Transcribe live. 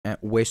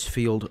at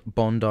Westfield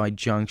Bondi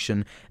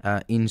Junction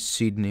in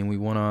Sydney. We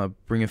want to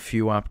bring a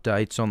few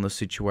updates on the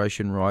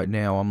situation right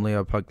now. I'm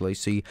Leo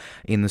Puglisi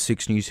in the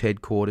Six News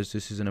headquarters.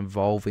 This is an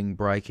evolving,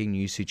 breaking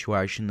news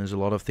situation. There's a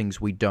lot of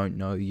things we don't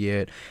know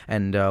yet,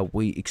 and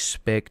we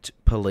expect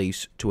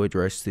police to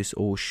address this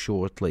all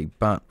shortly.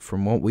 But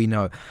from what we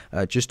know,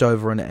 just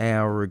over an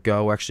hour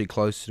ago, actually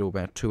closer to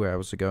about 2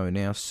 hours ago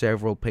now,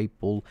 several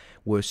people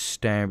were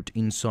stabbed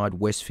inside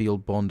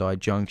Westfield Bondi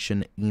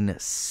Junction in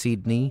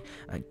Sydney.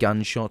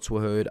 Gunshots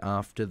were heard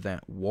after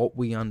that. What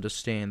we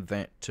understand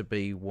that to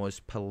be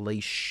was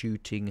police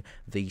shooting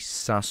the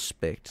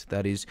suspect.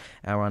 That is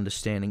our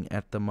understanding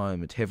at the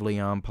moment. Heavily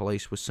armed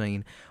police were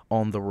seen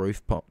on the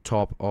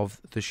rooftop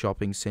of the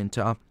shopping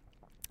centre.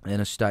 In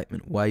a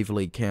statement,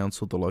 Waverley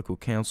Council, the local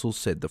council,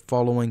 said the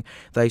following.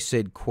 They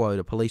said, quote,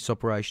 "A police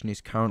operation is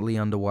currently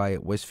underway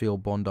at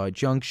Westfield Bondi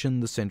Junction.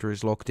 The centre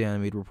is locked down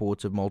amid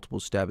reports of multiple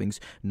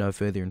stabbings. No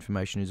further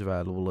information is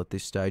available at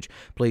this stage.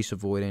 Please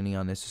avoid any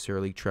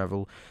unnecessarily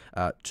travel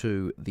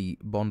to the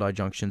Bondi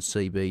Junction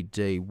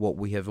CBD." What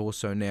we have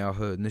also now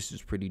heard, and this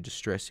is pretty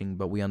distressing,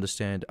 but we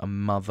understand a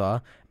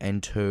mother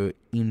and her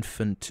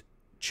infant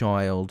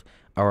child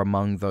are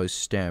among those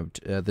stabbed.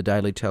 The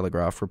Daily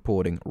Telegraph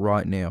reporting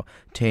right now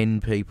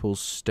 10 people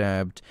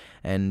stabbed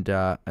and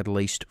at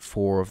least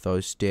 4 of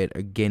those dead.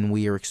 Again,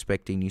 we are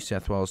expecting New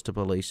South Wales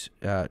police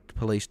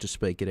to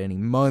speak at any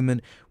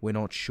moment. We're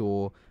not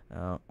sure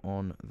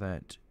on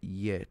that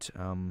yet,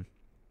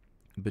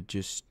 but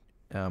just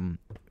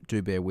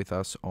do bear with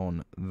us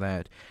on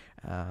that.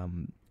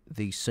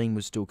 The scene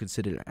was still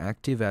considered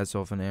active as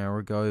of an hour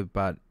ago,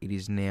 but it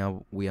is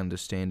now, we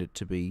understand it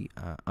to be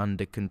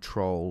under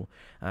control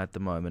at the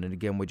moment. And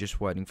again, we're just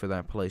waiting for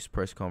that police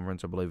press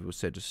conference. I believe it was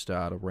set to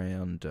start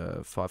around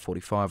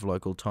 5:45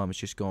 local time. It's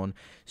just gone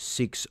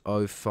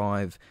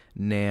 6:05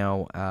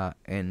 now,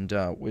 and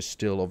we're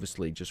still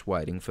obviously just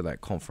waiting for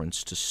that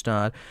conference to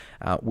start.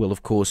 We'll,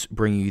 of course,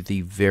 bring you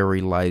the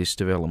very latest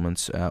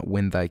developments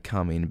when they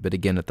come in. But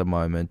again, at the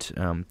moment,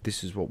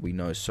 this is what we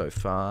know so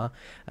far.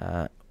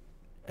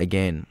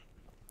 Again,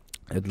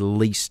 at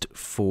least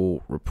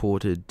 4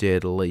 reported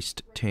dead, at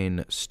least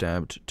 10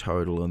 stabbed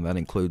total, and that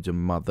includes a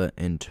mother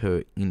and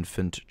her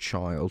infant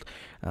child.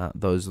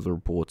 Those are the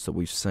reports that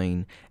we've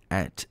seen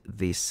at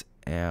this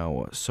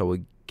hour. So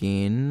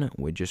again,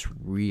 we're just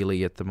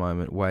really at the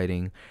moment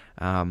waiting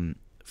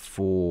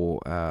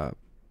for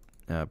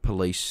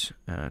police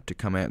to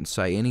come out and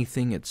say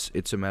anything.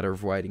 It's a matter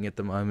of waiting at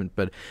the moment.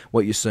 But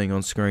what you're seeing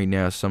on screen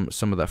now, some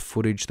of the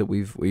footage that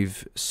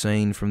we've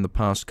seen from the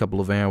past couple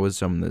of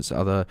hours. There's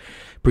other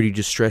pretty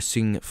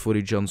distressing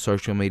footage on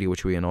social media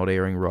which we are not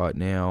airing right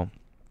now.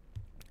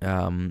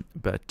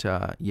 But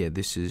yeah,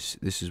 this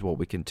is what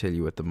we can tell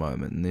you at the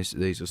moment, and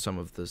these are some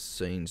of the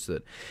scenes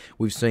that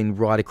we've seen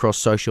right across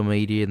social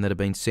media and that have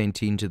been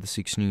sent into the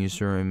Six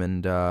Newsroom,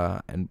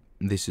 and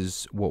this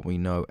is what we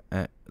know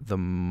at the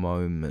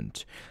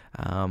moment.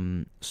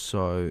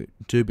 So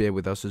do bear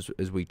with us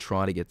as we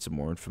try to get some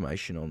more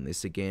information on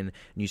this. Again,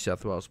 New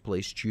South Wales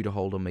Police due to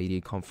hold a media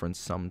conference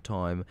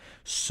sometime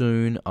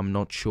soon. I'm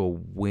not sure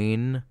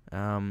when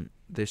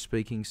they're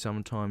speaking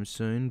sometime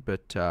soon,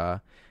 but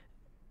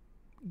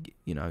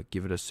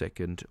give it a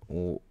second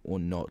or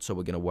not. So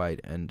we're going to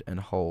wait and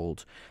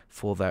hold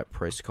for that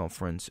press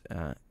conference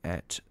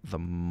at the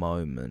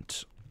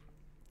moment.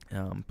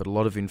 But a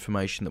lot of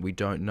information that we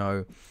don't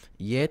know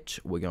yet.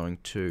 We're going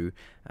to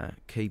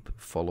keep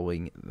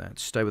following that.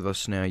 Stay with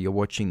us now. You're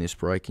watching this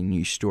breaking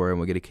news story, and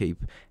we're going to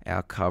keep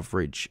our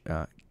coverage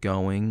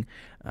going.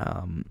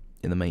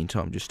 In the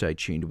meantime, just stay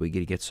tuned. We're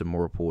going to get some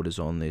more reporters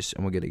on this,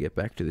 and we're going to get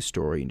back to this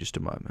story in just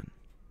a moment.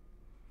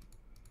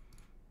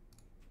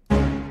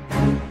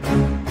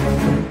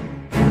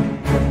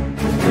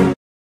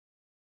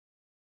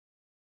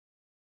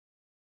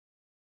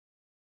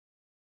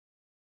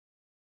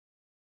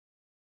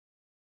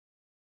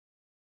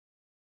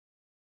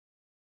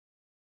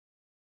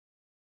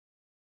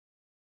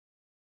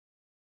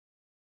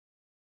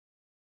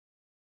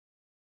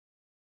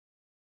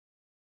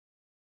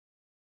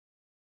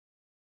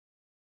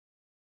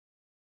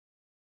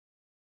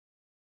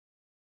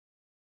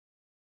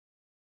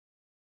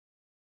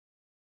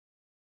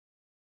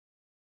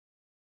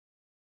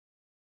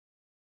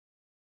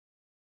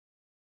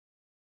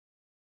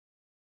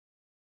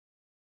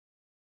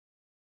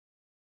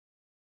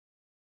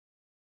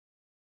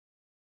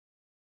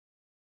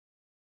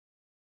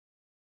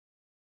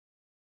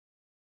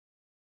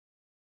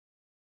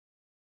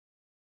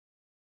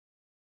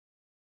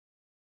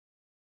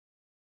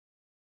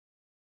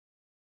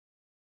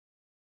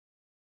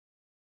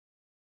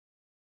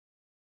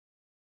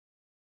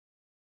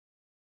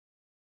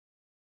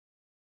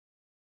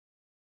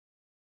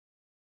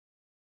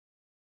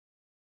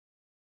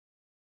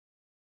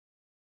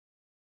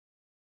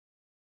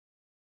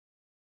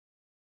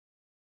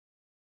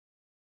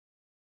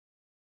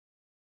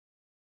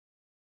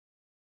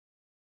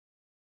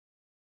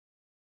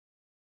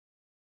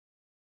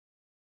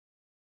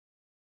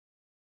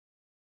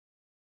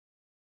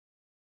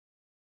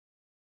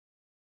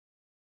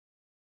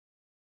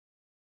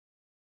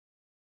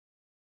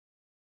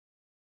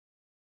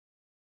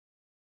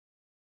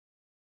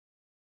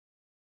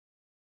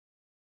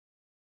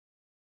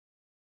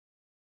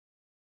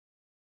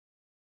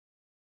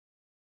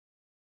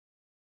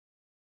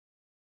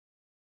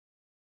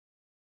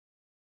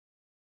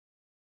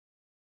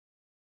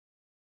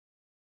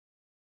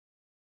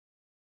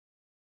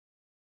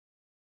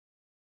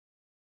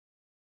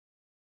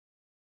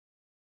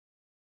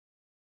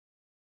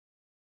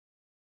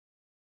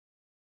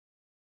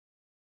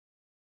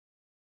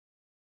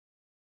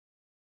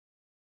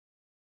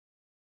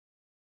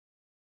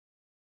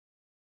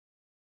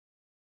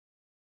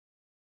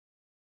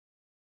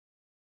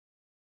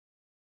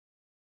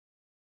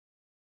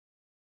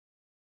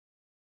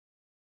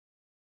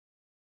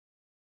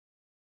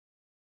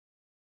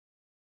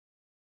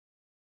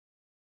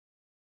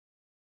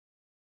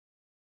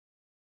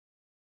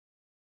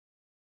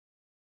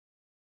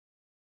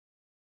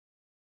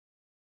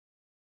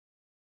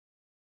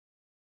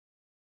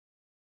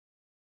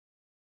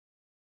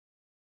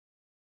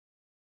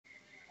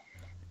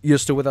 You're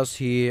still with us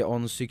here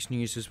on 6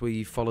 News as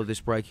we follow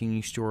this breaking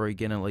news story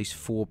again. At least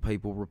 4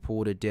 people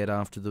reported dead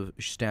after the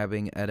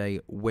stabbing at a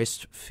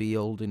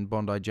Westfield in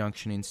Bondi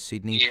Junction in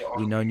Sydney.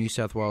 We know New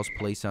South Wales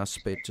Police are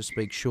set to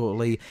speak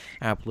shortly.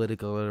 Our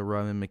political editor,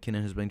 Roman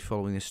McKinnon, has been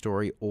following this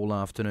story all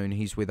afternoon.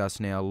 He's with us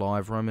now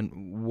live.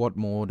 Roman, what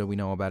more do we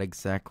know about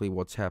exactly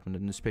what's happened,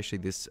 and especially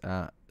this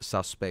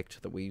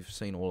suspect that we've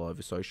seen all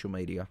over social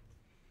media?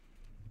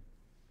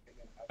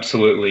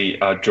 Absolutely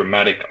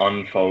dramatic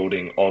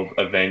unfolding of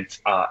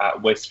events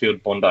at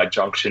Westfield Bondi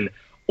Junction.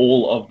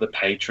 All of the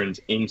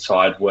patrons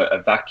inside were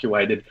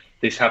evacuated.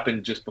 This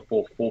happened just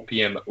before 4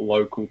 p.m.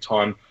 local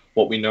time.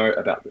 What we know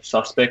about the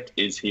suspect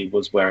is he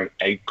was wearing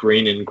a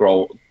green and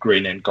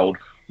gold,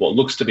 what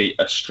looks to be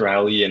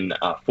Australian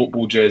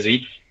football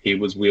jersey. He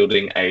was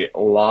wielding a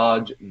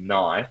large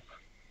knife.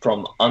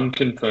 From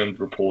unconfirmed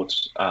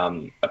reports,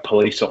 a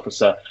police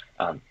officer,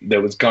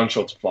 there was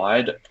gunshots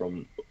fired.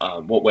 From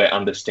what we're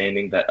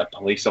understanding, that a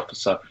police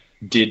officer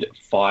did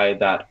fire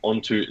that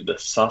onto the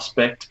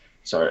suspect.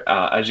 So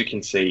as you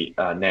can see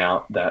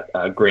now, that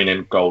green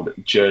and gold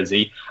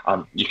jersey,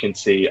 you can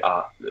see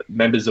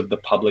members of the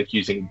public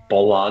using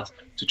bollards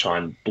to try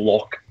and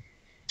block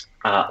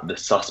the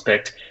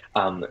suspect.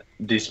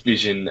 This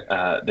vision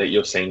that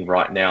you're seeing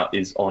right now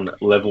is on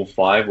level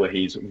 5, where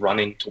he's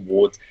running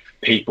towards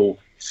people,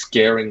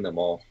 scaring them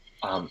off.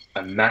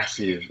 A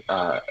massive,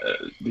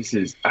 this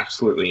is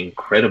absolutely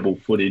incredible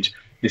footage.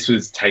 This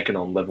was taken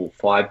on level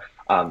 5.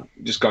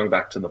 Just going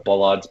back to the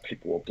bollards,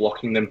 people were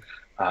blocking them.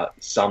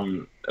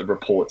 Some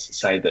reports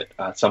say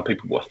that some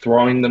people were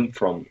throwing them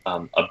from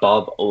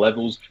above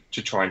levels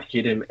to try and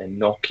hit him and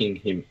knocking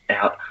him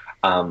out.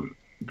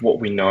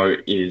 What we know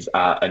is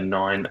a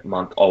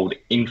 9-month-old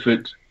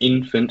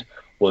infant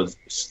was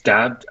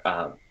stabbed.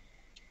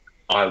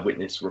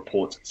 Eyewitness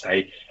reports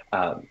say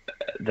that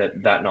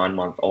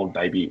 9-month-old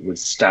baby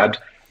was stabbed.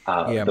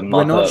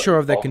 We're not sure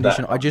of that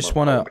condition. I just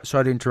want to,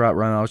 sorry to interrupt,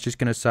 Roman. I was just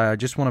going to say, I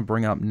just want to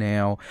bring up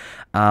now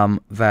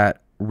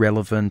that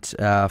relevant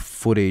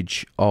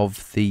footage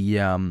of the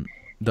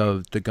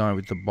guy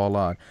with the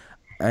bollard,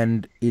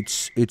 and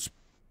it's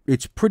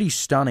pretty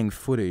stunning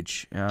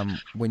footage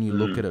when you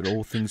look at it,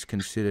 all things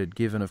considered.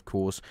 Given, of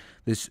course,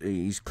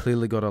 he's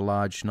clearly got a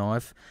large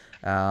knife.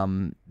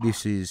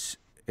 This is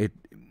it.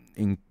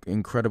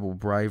 Incredible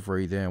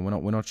bravery there.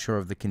 We're not sure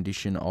of the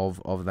condition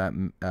of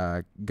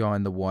that guy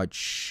in the white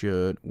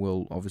shirt.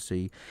 We'll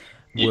obviously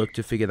work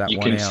to figure that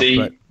one out.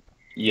 But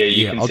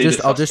I'll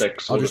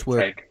just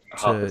work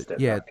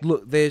to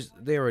look.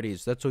 There it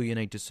is. That's all you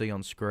need to see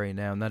on screen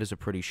now, and that is a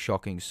pretty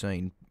shocking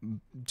scene,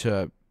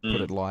 to put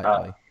it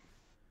lightly.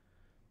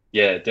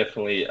 Yeah,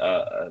 definitely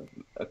a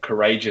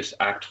courageous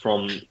act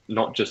from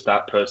not just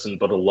that person,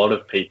 but a lot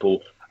of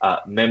people.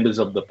 Members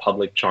of the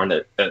public trying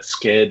to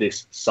scare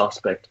this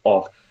suspect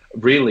off.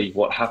 Really,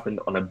 what happened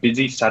on a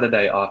busy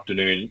Saturday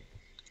afternoon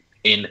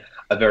in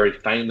a very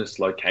famous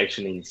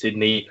location in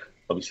Sydney,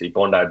 obviously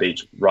Bondi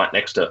Beach, right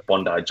next to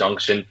Bondi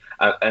Junction,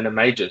 and a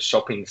major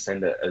shopping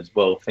centre as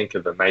well. Think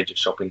of a major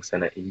shopping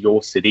centre in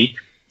your city,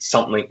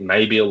 something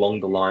maybe along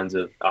the lines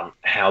of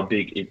how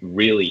big it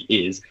really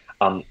is.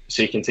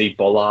 So you can see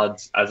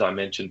bollards, as I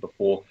mentioned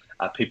before,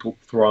 people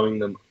throwing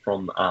them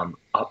from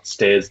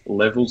upstairs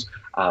levels.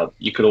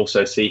 You could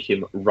also see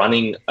him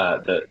running,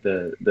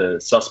 the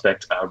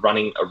suspect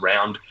running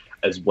around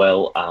as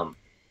well,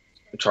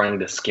 trying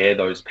to scare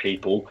those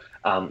people.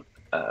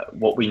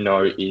 What we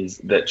know is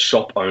that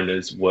shop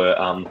owners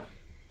were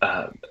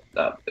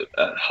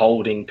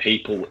holding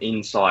people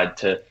inside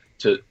to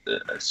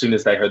as soon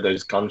as they heard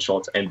those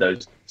gunshots and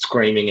those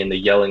screaming and the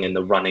yelling and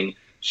the running,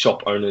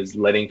 shop owners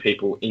letting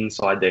people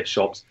inside their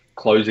shops,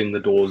 closing the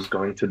doors,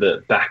 going to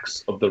the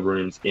backs of the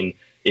rooms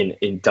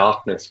in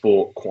darkness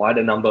for quite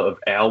a number of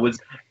hours,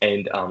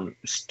 and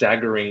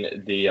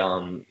staggering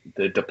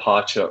the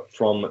departure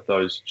from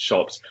those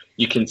shops.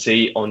 You can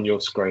see on your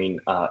screen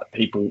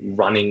people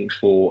running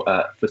for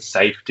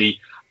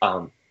safety.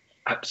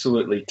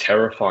 Absolutely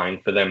terrifying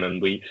for them, and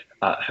we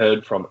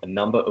heard from a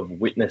number of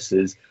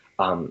witnesses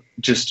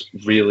just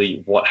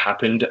really what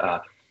happened.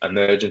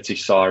 Emergency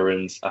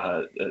sirens,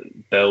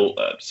 bell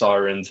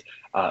sirens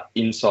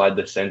inside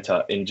the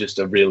centre, in just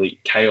a really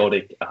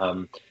chaotic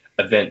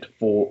event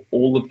for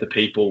all of the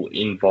people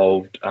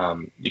involved.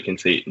 You can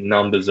see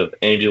numbers of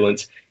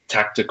ambulance,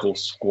 tactical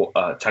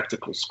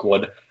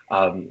squad,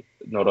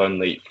 not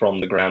only from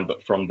the ground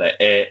but from the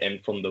air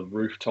and from the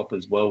rooftop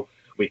as well.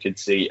 We could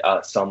see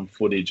some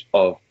footage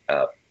of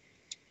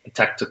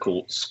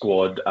tactical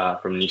squad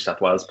from New South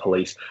Wales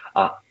Police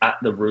at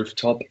the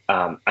rooftop.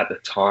 At the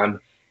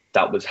time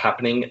that was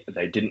happening,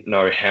 they didn't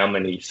know how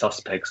many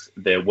suspects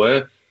there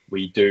were.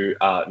 We do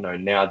know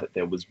now that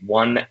there was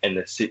one, and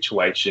the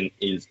situation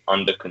is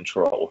under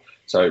control.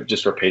 So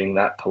just repeating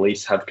that,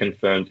 police have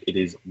confirmed it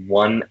is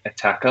one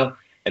attacker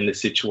and the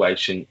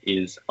situation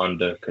is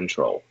under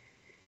control.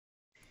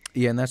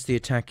 Yeah, and that's the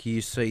attack you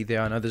see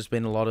there. I know there's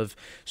been a lot of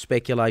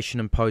speculation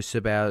and posts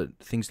about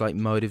things like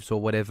motives or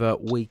whatever.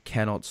 We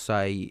cannot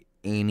say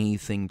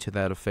anything to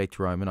that effect,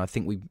 Roman. I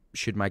think we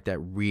should make that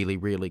really,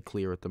 really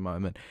clear at the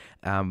moment.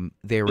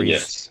 There is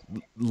Yes.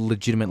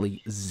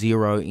 legitimately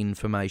zero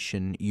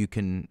information you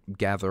can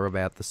gather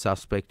about the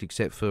suspect,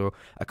 except for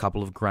a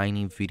couple of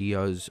grainy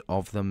videos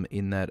of them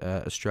in that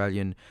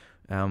Australian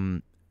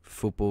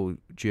football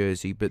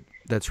jersey, but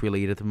that's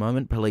really it at the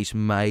moment. Police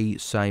may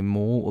say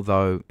more,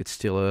 although it's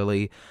still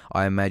early.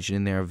 I imagine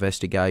in their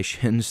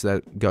investigations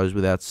that goes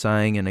without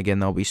saying, and again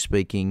they'll be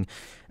speaking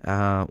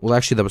well,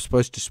 actually they were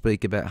supposed to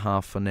speak about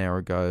half an hour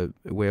ago.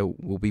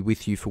 We'll be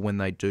with you for when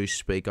they do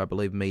speak. I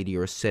believe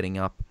media are setting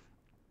up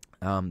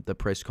the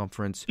press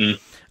conference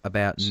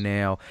about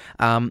now.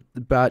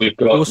 But we've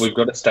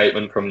got a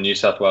statement from New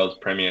South Wales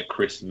Premier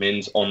Chris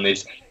Minns on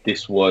this.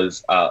 This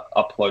was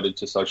uploaded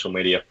to social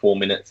media 4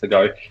 minutes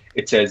ago.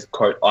 It says,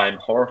 quote, "I am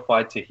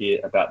horrified to hear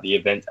about the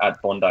event at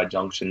Bondi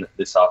Junction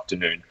this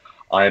afternoon.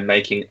 I am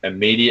making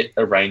immediate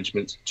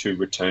arrangements to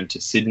return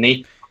to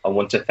Sydney. I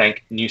want to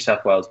thank New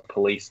South Wales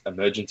Police,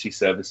 Emergency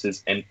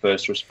Services and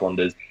first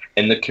responders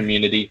and the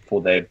community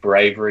for their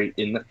bravery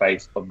in the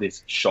face of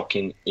this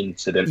shocking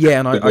incident." Yeah,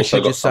 and I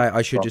should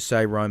just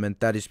say, Roman,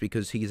 that is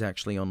because he's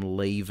actually on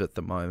leave at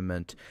the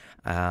moment,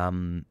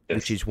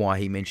 which is why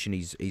he mentioned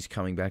he's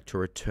coming back to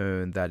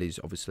return. That is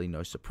obviously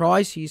no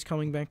surprise. He's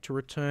coming back to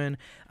return.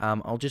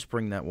 I'll just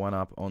bring that one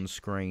up on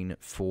screen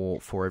for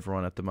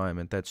everyone at the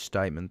moment. That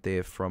statement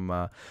there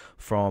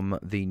from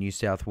the New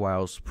South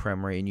Wales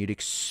Premier, and you'd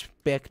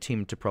expect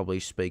him to probably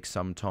speak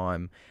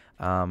sometime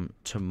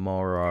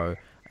tomorrow.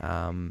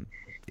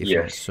 If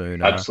not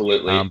sooner.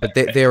 Absolutely. But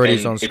there it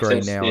is on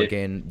screen now.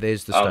 Again,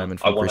 there's the statement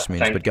from Chris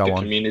Minns, but go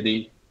on.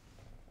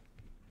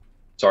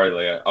 Sorry,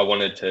 Leo. I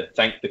wanted to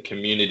thank the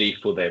community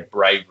for their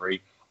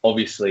bravery.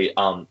 Obviously,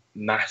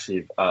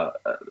 massive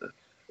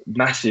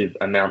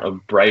amount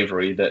of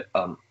bravery that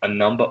a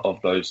number of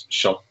those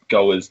shop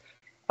goers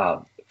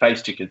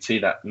faced. You could see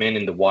that man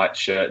in the white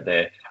shirt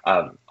there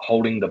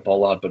holding the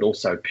bollard, but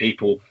also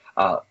people,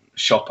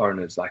 shop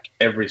owners, like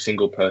every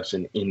single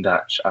person in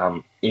that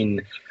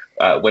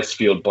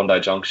Westfield Bondi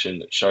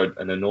Junction showed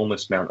an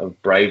enormous amount of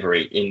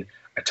bravery in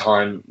a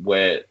time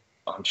where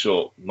I'm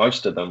sure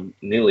most of them,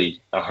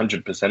 nearly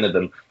 100% of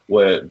them,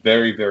 were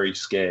very, very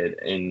scared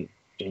in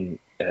an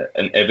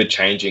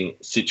ever-changing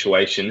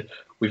situation.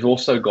 We've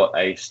also got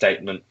a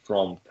statement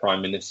from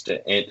Prime Minister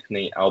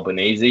Anthony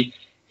Albanese.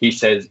 He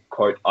says,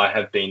 quote, "I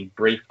have been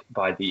briefed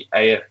by the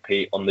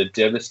AFP on the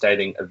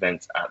devastating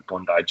events at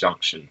Bondi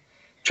Junction.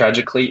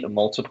 Tragically,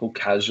 multiple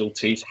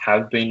casualties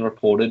have been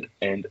reported,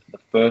 and the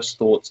first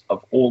thoughts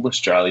of all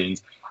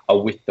Australians are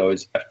with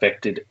those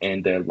affected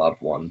and their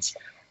loved ones.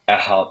 Our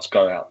hearts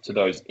go out to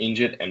those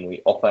injured, and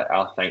we offer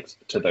our thanks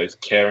to those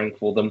caring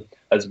for them,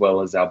 as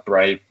well as our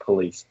brave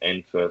police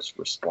and first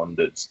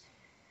responders."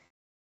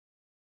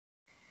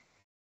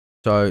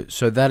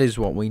 So that is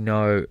what we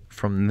know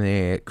from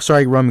there.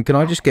 Sorry, Roman, can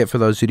I just get, for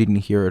those who didn't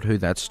hear it, who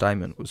that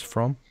statement was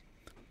from?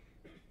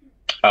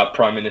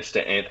 Prime Minister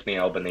Anthony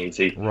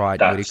Albanese. Right.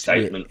 That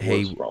statement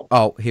was from.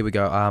 Oh, here we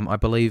go. I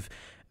believe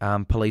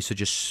police are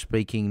just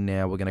speaking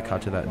now. We're going to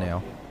cut to that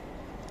now.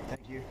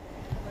 Thank you.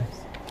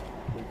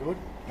 We're good?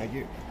 Thank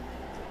you.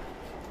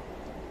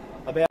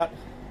 About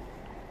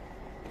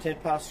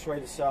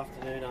 3:10 this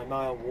afternoon, a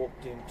male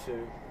walked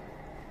into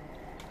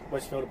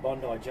Westfield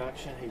Bondi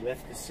Junction. He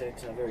left the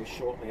centre very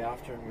shortly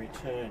after and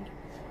returned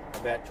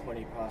about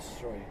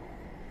 3:20.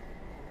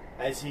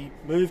 As he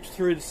moved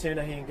through the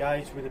centre, he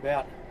engaged with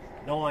about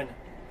 9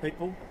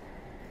 people.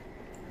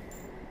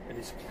 It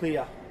is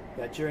clear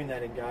that during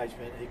that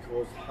engagement he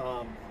caused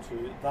harm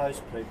to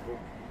those people,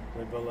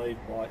 we believe,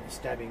 by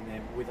stabbing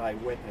them with a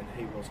weapon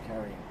he was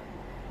carrying.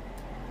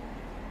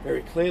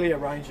 Very clearly a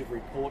range of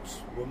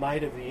reports were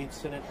made of the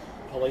incident.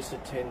 Police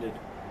attended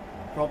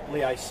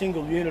promptly. A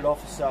single unit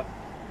officer,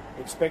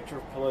 Inspector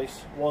of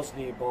Police, was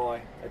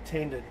nearby,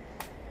 attended,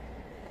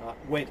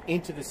 went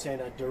into the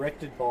centre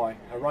directed by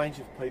a range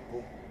of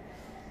people.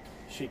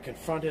 She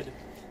confronted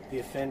the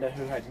offender,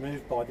 who had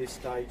moved by this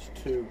stage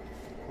to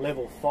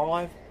level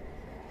 5.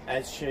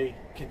 As she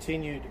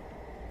continued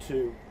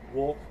to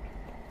walk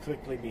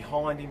quickly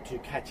behind him to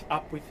catch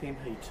up with him,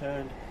 he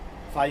turned,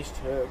 faced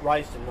her,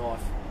 raised a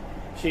knife.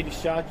 She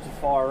discharged the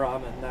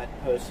firearm, and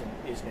that person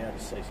is now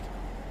deceased.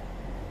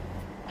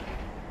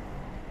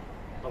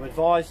 I'm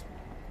advised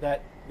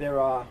that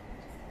there are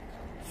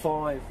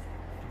 5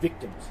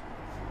 victims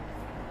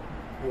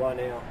who are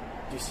now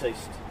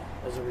deceased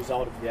as a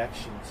result of the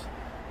actions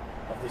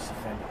of this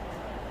offender.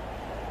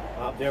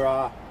 There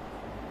are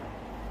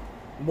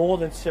more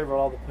than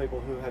several other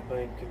people who have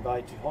been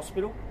conveyed to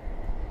hospital.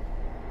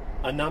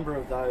 A number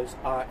of those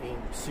are in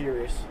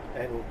serious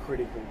and or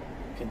critical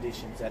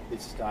conditions at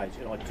this stage,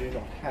 and I do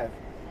not have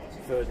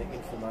further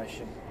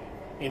information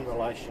in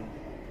relation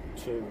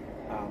to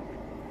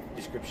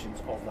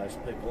descriptions of those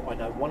people. I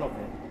know one of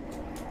them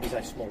is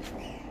a small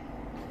child.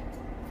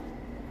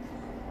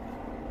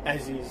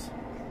 As is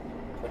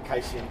the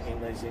case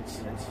in these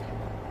incidents,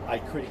 a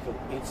critical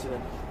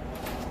incident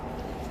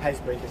has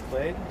been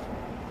declared,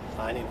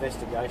 and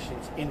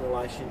investigations in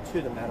relation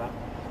to the matter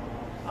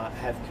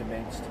have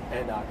commenced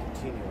and are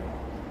continuing.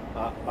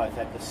 both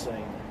at the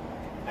scene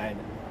and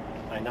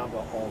a number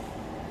of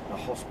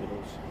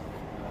hospitals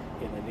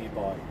in the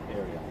nearby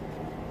area.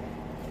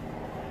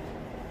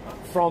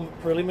 From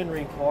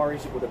preliminary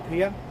inquiries, it would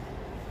appear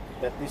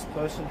that this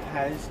person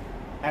has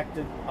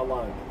acted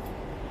alone.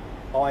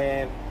 I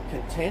am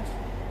content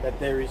that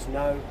there is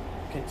no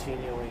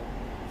continuing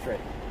threat.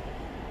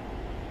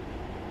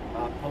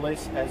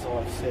 Police, as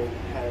I've said,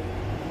 have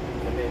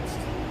commenced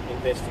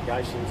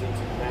investigations into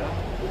the matter,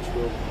 which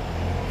will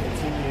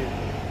continue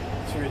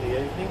through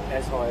the evening.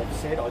 As I have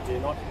said, I do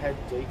not have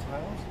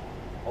details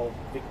of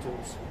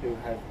victims who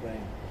have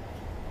been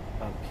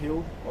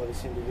killed by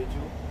this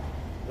individual,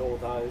 nor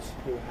those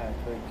who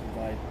have been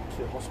conveyed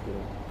to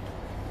hospital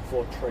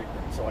for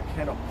treatment. So I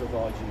cannot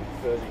provide you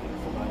further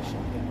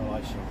information in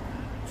relation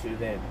to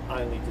them,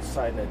 only to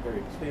say that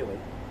very clearly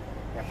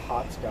our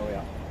hearts go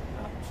out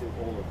to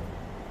all of them,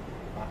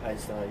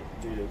 as they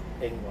do to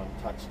anyone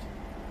touched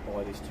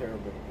by this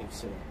terrible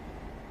incident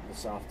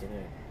this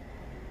afternoon.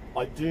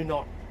 I do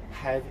not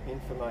have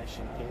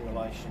information in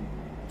relation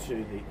to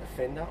the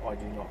offender. I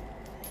do not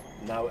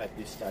know at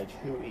this stage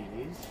who he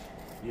is.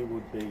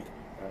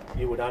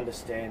 You would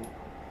understand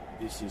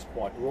this is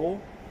quite raw.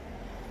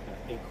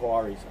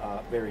 Inquiries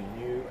are very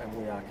new, and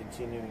we are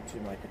continuing to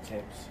make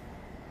attempts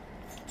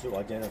to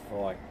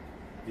identify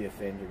the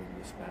offender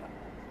in this matter.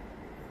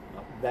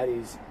 That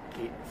is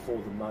it for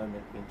the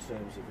moment in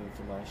terms of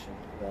information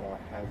that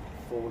I have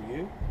for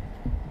you.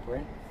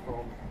 Brent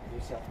from New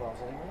South Wales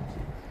Ambulance.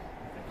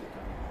 Thank you,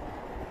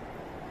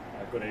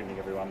 Tony. Good evening,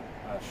 everyone.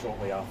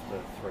 Shortly after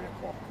 3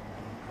 o'clock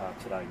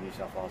today, New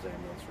South Wales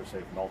Ambulance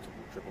received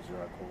multiple 000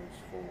 calls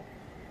for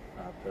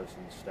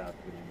persons stabbed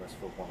within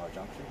Westfield Bondi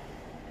Junction.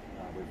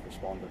 We've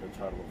responded a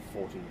total of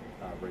 40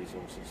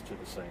 resources to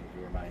the scene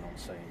who remain on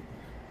scene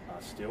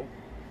still.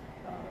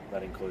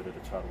 That included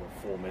a total of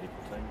 4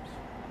 medical teams.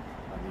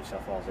 New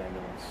South Wales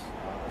Ambulance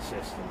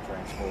assessed and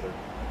transported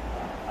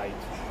 8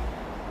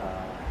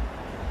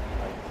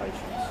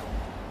 patients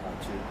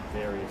to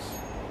various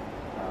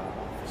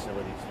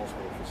facilities,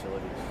 hospital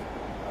facilities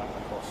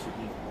across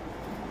Sydney,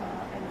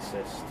 and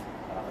assessed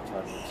a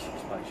total of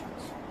 6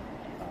 patients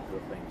who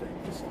have been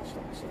deemed deceased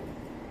on the scene.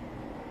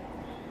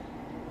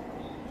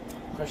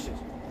 Questions?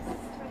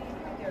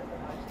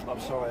 I'm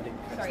sorry, I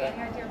didn't catch that.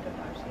 Any idea of the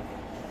motive?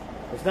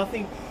 There's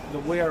nothing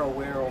that we are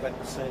aware of at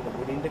the scene that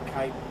would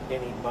indicate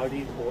any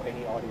motive or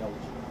any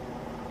ideology.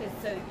 Yes,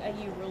 so are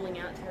you ruling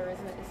out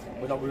terrorism at this stage?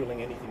 We're not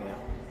ruling anything out.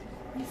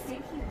 You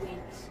said he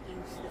went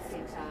into the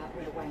centre,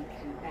 went away and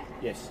came back.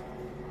 Yes.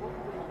 What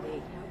went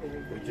there? How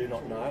very We do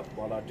not know.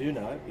 What I do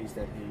know is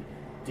that he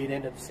did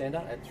enter the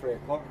centre at 3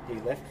 o'clock. He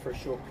left for a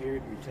short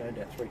period, returned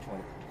at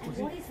 3:20. And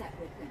what is that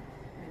weapon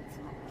when it's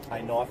not?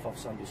 A knife of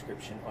some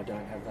description. I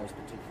don't have those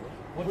particulars.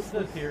 What's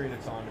the period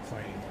of time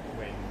between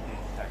when the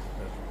attacks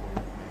were first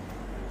reported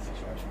and the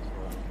situations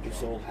were?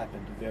 This all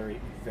happened very,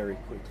 very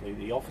quickly.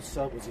 The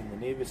officer was in the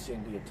near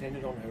vicinity,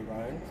 attended on her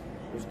own,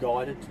 was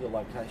guided to the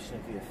location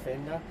of the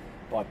offender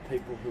by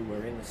people who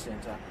were in the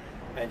centre,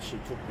 and she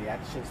took the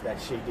actions that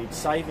she did,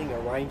 saving a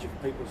range of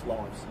people's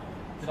lives.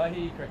 Did I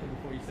hear you correctly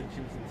before you said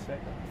she was an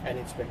inspector? An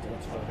inspector,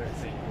 that's So a right. very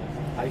senior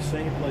person. A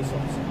senior police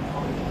officer.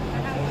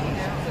 And how long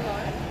was she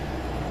alone?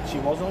 She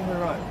was on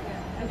her own.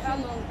 And how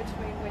long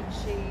between when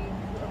she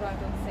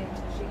arrived on scene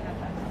till she had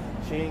that?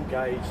 She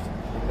engaged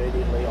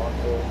immediately on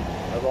her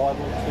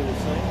arrival to the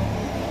scene.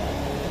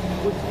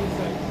 Would you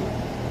say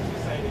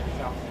that you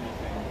shouted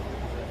anything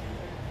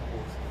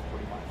or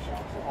pretty much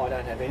shouted? I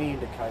don't have any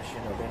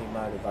indication of any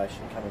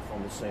motivation coming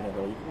from the scene at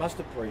all. You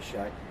must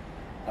appreciate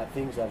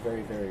things are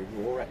very, very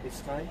raw at this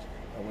stage,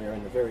 and we are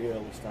in the very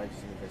early stages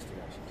of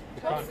investigations.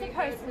 What's the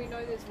post? We know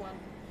there's one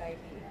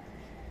baby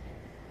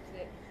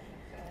that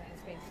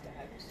has been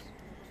stabbed.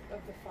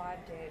 Of the 5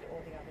 dead, all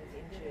the others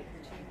injured.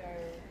 Do you know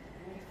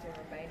if the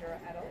remainder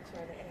are adults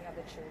or are there any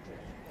other children?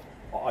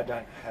 I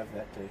don't have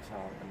that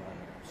detail at the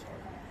moment, I'm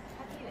sorry.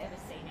 Have you ever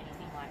seen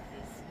anything like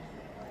this in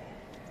the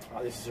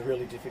area? This is a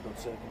really difficult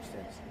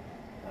circumstance.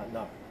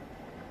 No.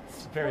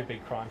 It's a very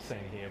big crime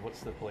scene here.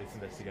 What's the police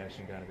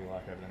investigation going to be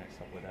like over the next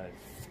couple of days?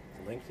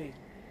 Lengthy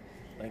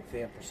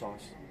and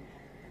precise.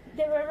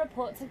 There were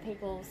reports of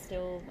people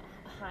still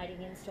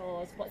hiding in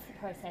stores. What's the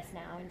process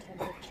now in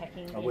terms of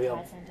checking the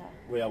entire centre?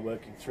 We are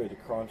working through the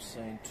crime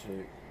scene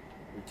to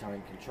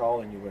retain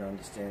control, and you would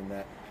understand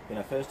that,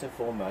 first and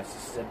foremost,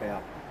 this is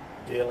about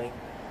dealing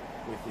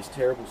with this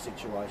terrible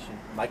situation,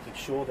 making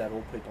sure that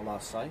all people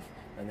are safe,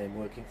 and then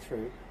working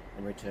through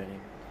and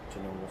returning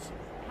to normalcy.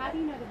 How do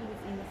you know that he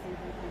was in the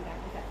centre and came back?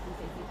 Was that from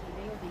CCTV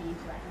or the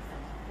interactive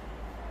centre?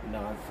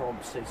 No, from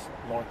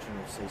monitoring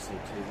of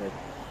CCTV.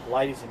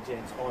 Ladies and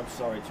gents, I'm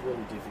sorry, it's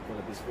really difficult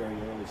at this very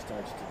early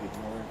stage to give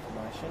more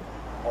information.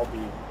 I'll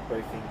be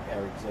briefing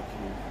our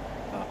executive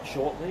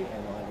shortly,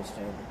 and I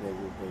understand that there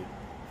will be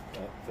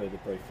further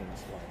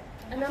briefings later.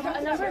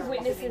 A number of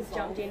witnesses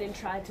jumped in and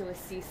tried to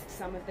assist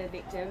some of the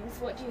victims.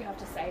 What do you have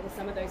to say to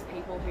some of those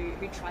people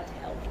who tried to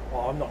help?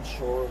 Well, I'm not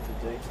sure of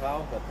the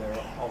detail, but there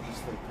are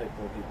obviously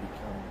people who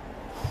become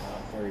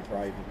very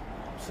brave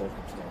in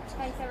circumstances.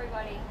 Thanks,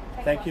 everybody.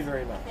 Thank you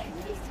very much. Thank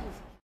you.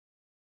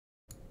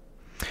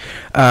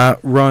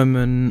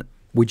 Roman,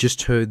 we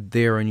just heard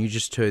there, and you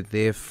just heard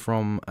there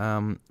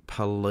from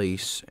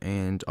police,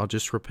 and I'll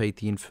just repeat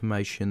the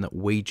information that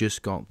we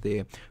just got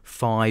there.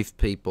 5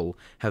 people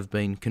have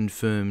been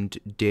confirmed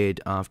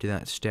dead after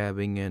that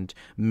stabbing, and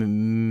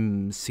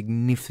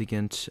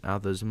significant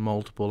others,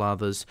 multiple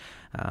others,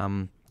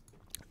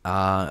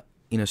 are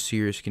in a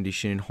serious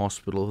condition in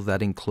hospital.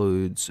 That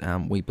includes,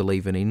 we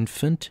believe, an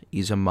infant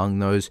is among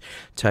those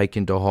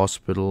taken to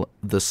hospital.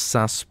 The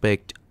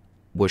suspect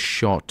was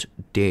shot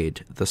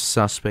dead. The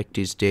suspect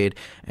is dead,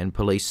 and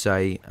police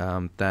say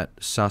that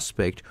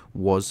suspect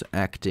was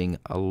acting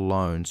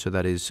alone. So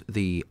that is,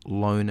 the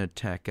lone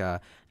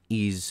attacker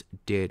is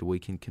dead. We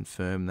can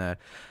confirm that.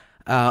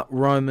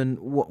 Roman,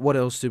 what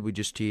else did we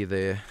just hear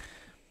there?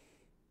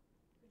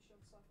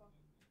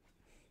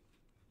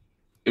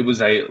 It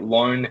was a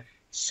lone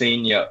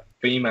senior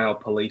female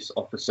police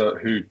officer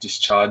who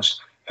discharged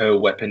her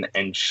weapon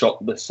and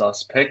shot the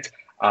suspect.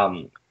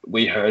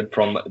 We heard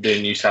from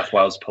the New South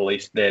Wales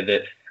police there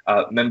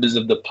that members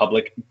of the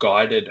public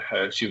guided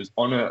her. She was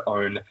on her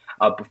own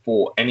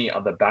before any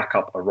other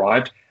backup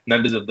arrived.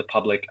 Members of the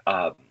public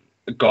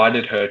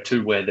guided her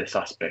to where the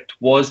suspect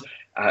was.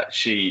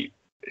 She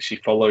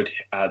followed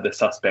the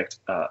suspect,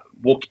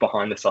 walked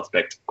behind the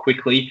suspect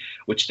quickly,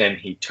 which then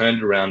he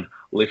turned around,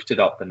 lifted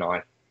up the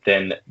knife.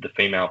 Then the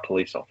female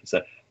police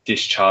officer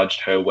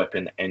discharged her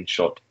weapon and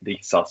shot the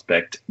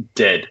suspect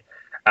dead.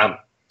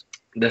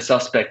 The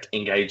suspect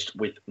engaged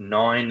with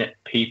 9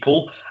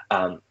 people.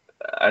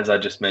 As I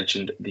just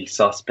mentioned, the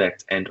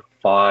suspect and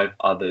 5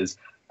 others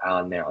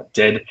are now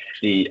dead.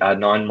 The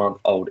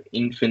 9-month-old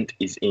infant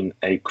is in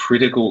a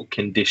critical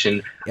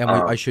condition. And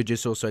I should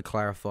just also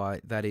clarify,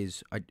 that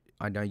is,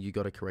 I know you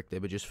got it correct there,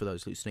 but just for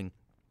those listening,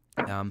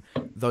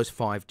 those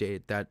 5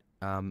 dead, that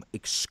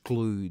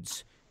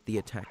excludes the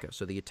attacker.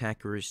 So the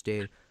attacker is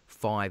dead,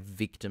 5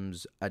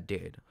 victims are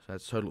dead. So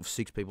that's a total of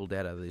 6 people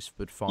dead out of this,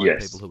 but 5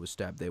 people who were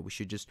stabbed there. We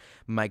should just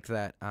make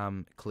that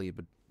clear,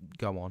 but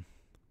go on.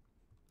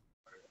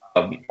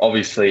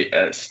 Obviously,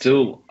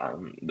 still,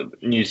 the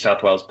New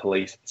South Wales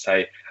police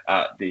say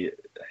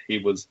he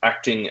was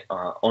acting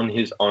on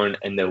his own,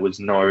 and there was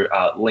no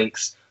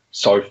links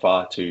so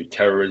far to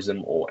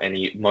terrorism or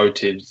any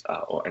motives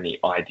or any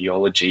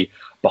ideology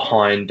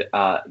behind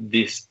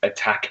this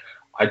attack.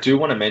 I do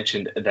want to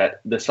mention that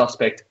the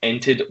suspect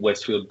entered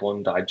Westfield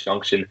Bondi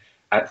Junction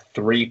at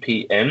 3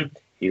 p.m.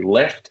 He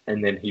left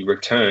and then he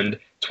returned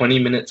 20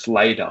 minutes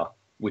later,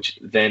 which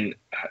then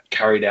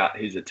carried out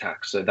his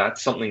attack. So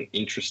that's something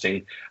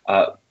interesting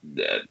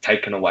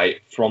taken away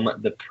from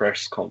the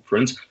press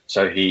conference.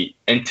 So he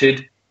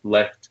entered,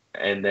 left,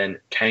 and then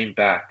came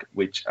back,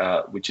 which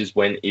is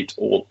when it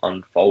all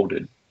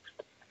unfolded.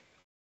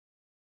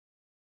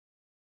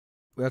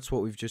 That's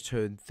what we've just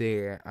heard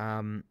there.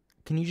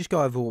 Can you just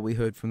go over what we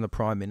heard from the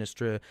Prime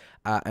Minister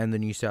and the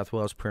New South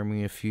Wales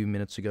Premier a few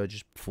minutes ago,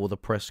 just before the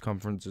press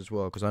conference as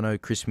well? Because I know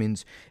Chris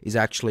Minns is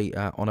actually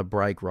on a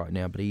break right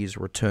now, but he is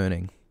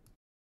returning.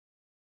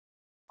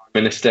 The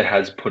Minister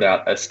has put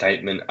out a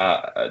statement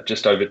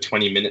just over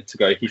 20 minutes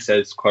ago. He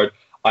says, quote,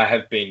 I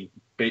have been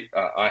briefed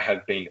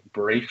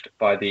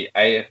by the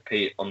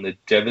AFP on the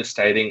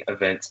devastating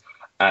events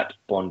at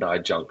Bondi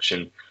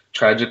Junction.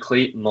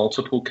 Tragically,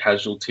 multiple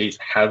casualties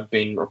have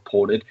been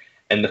reported,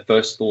 and the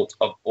first thoughts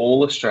of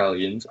all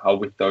Australians are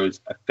with those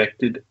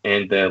affected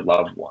and their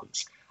loved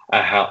ones.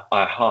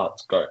 Our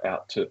hearts go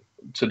out to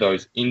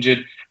those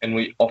injured, and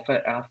we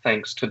offer our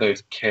thanks to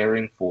those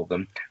caring for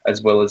them,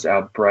 as well as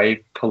our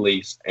brave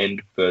police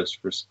and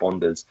first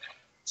responders.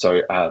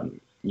 So,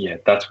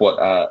 that's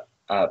what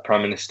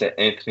Prime Minister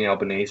Anthony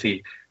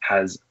Albanese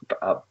has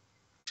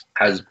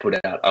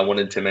put out. I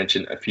wanted to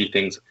mention a few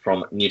things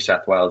from New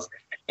South Wales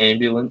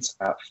Ambulance.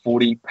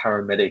 40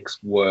 paramedics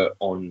were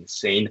on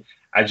scene.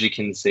 As you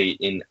can see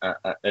in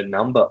a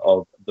number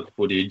of the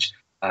footage,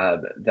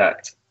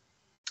 those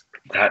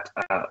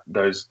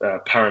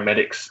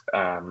paramedics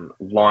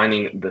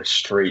lining the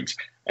streets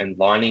and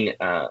lining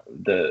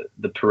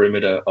the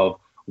perimeter of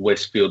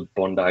Westfield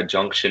Bondi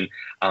Junction.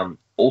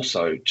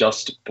 Also,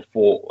 just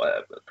before,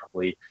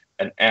 probably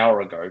an hour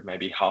ago,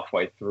 maybe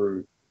halfway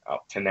through,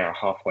 up to now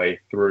halfway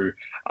through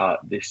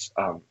this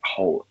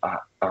whole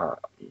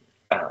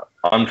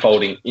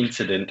unfolding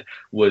incident,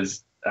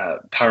 was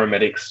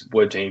paramedics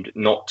were deemed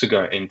not to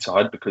go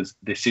inside because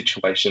the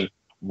situation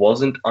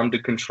wasn't under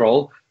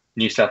control.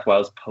 New South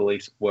Wales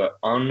police were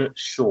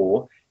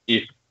unsure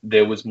if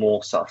there was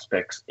more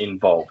suspects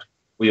involved.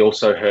 We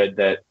also heard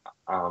that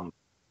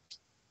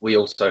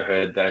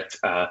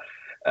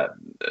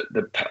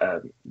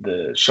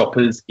the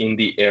shoppers in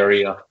the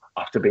area,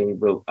 after being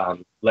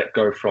let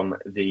go from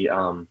the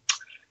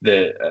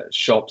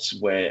shops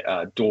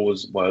where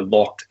doors were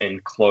locked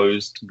and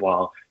closed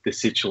while the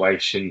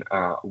situation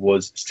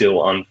was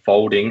still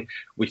unfolding.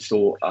 We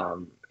saw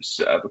New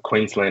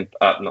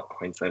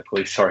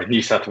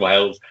South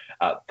Wales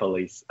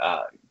police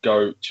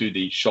go to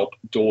the shop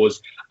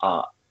doors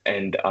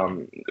and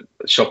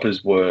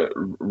shoppers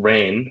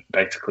ran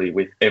basically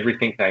with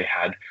everything they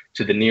had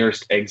to the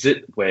nearest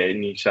exit where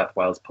New South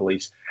Wales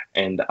Police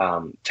and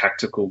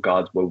tactical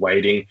guards were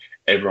waiting.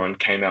 Everyone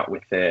came out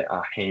with their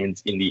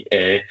hands in the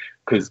air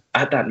because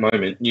at that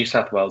moment, New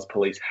South Wales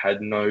Police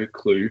had no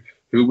clue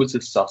who was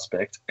the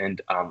suspect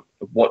and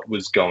what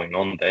was going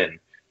on then.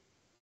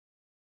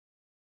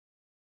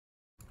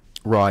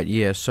 Right,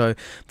 yeah, so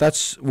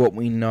that's what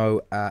we know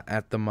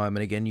at the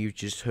moment. Again, you've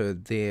just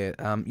heard there.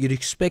 You'd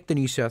expect the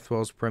New South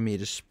Wales Premier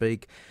to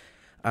speak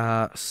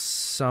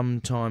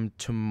sometime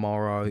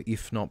tomorrow,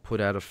 if not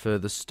put out a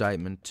further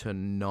statement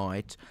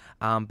tonight.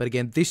 But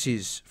again, this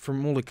is,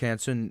 from all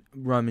accounts, and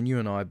Roman, you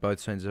and I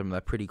both seen some of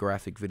that pretty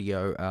graphic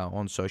video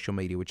on social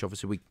media, which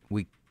obviously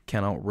we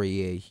cannot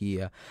re-air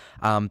here.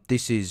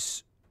 This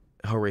is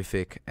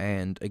horrific,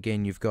 and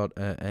again, you've got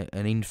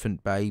an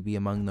infant baby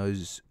among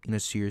those in a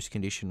serious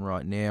condition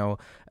right now.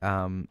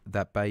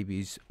 That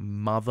baby's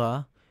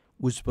mother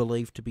was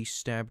believed to be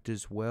stabbed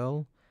as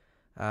well.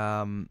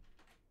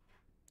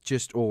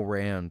 Just all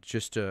round,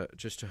 just a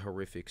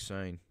horrific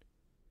scene.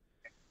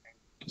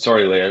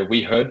 Sorry, Leo.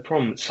 We heard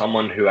from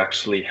someone who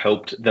actually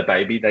helped the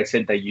baby. They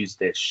said they used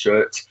their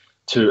shirts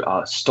to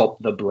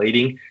stop the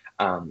bleeding.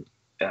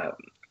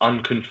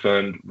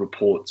 Unconfirmed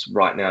reports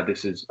right now.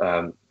 This is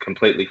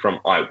completely from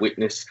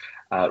eyewitness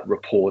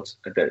reports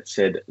that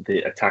said the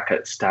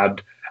attacker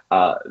stabbed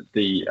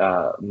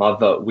the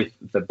mother with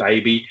the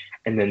baby,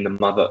 and then the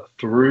mother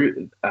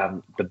threw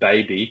the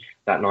baby,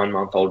 that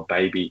 9-month-old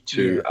baby,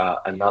 to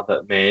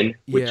another man.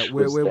 Yeah,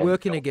 we're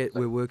working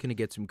to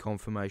get some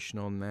confirmation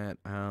on that.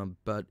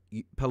 But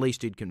police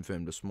did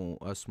confirm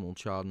a small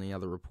child, and the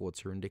other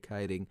reports are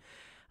indicating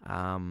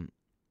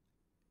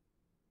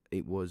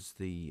it was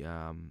the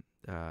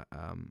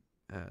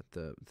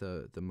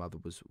mother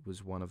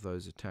was one of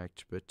those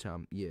attacked. But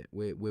yeah,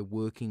 we're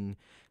working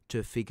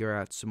to figure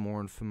out some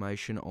more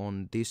information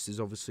on this. There's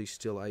obviously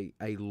still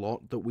a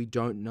lot that we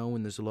don't know,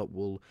 and there's a lot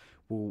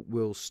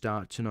we'll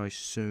start to know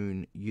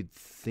soon, you'd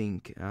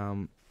think.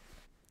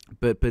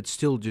 But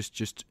still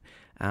just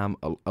a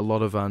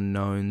lot of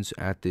unknowns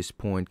at this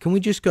point. Can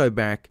we just go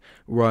back,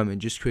 Roman,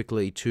 just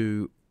quickly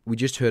to... We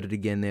just heard it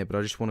again there, but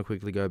I just want to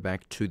quickly go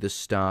back to the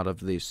start of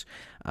this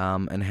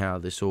and how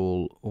this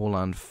all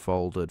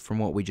unfolded from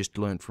what we just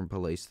learnt from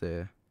police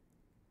there.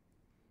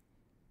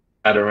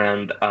 At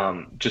around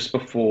just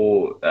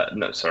before,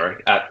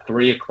 at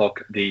 3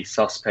 o'clock, the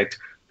suspect,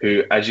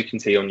 who, as you can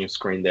see on your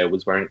screen there,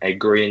 was wearing a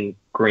green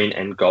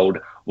and gold,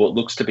 what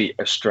looks to be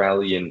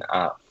Australian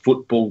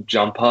football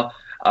jumper,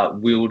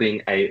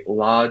 wielding a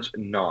large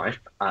knife,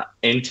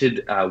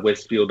 entered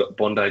Westfield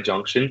Bondi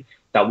Junction.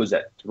 That was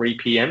at 3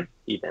 p.m.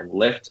 He then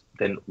left,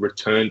 then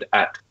returned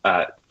at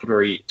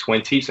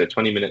 3:20. So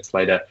 20 minutes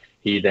later,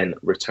 he then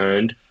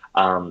returned,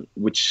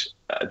 which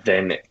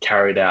then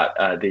carried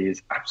out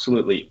these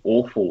absolutely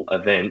awful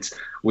events,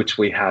 which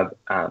we have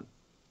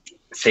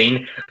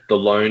seen. The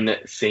lone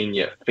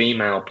senior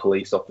female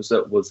police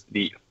officer was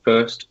the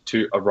first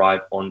to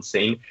arrive on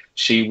scene.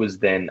 She was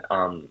then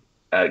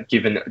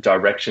given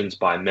directions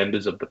by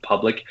members of the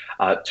public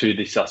to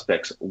the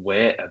suspect's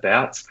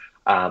whereabouts.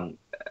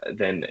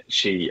 Then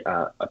she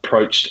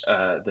approached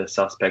the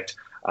suspect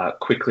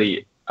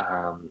quickly,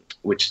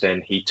 which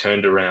then he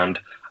turned around,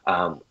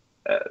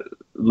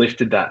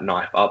 lifted that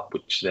knife up,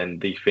 which then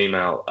the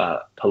female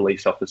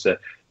police officer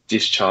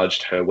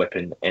discharged her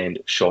weapon and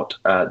shot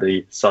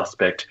the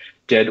suspect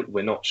dead.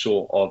 We're not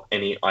sure of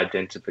any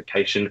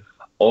identification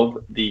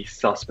of the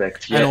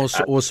suspect yet. And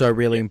also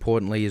really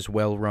importantly as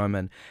well,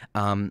 Roman,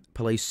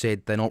 police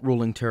said they're not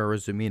ruling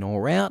terrorism in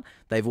or out.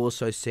 They've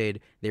also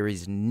said there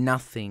is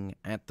nothing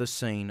at the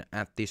scene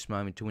at this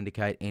moment to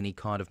indicate any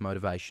kind of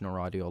motivation or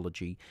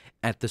ideology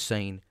at the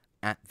scene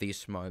at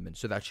this moment.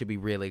 So that should be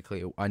really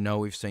clear. I know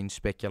we've seen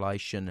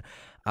speculation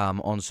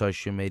on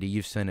social media.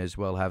 You've seen as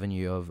well, haven't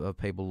you, of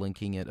people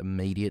linking it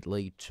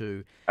immediately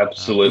to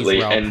absolutely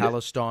Israel, and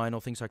Palestine,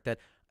 or things like that.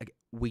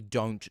 We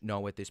don't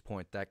know at this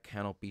point. That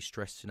cannot be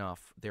stressed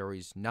enough. There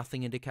is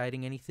nothing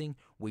indicating anything.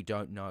 We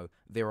don't know.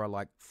 There are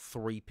like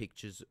 3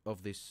 pictures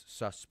of this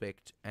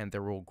suspect, and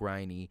they're all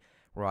grainy,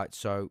 right?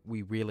 So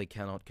we really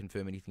cannot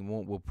confirm anything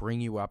more. We'll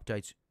bring you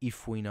updates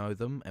if we know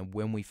them and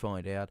when we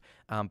find out.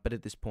 But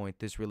at this point,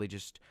 there's really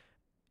just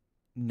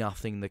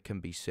nothing that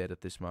can be said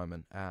at this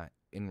moment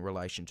in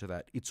relation to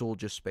that. It's all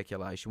just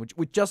speculation,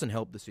 which doesn't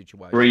help the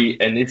situation.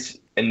 And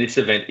this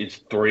event is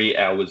 3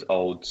 hours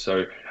old,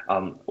 so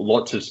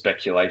lots of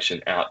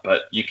speculation out,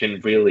 but you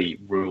can really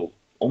rule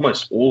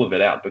almost all of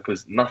it out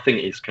because nothing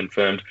is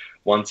confirmed.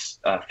 Once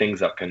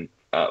things are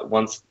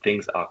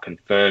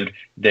confirmed,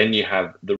 then you have the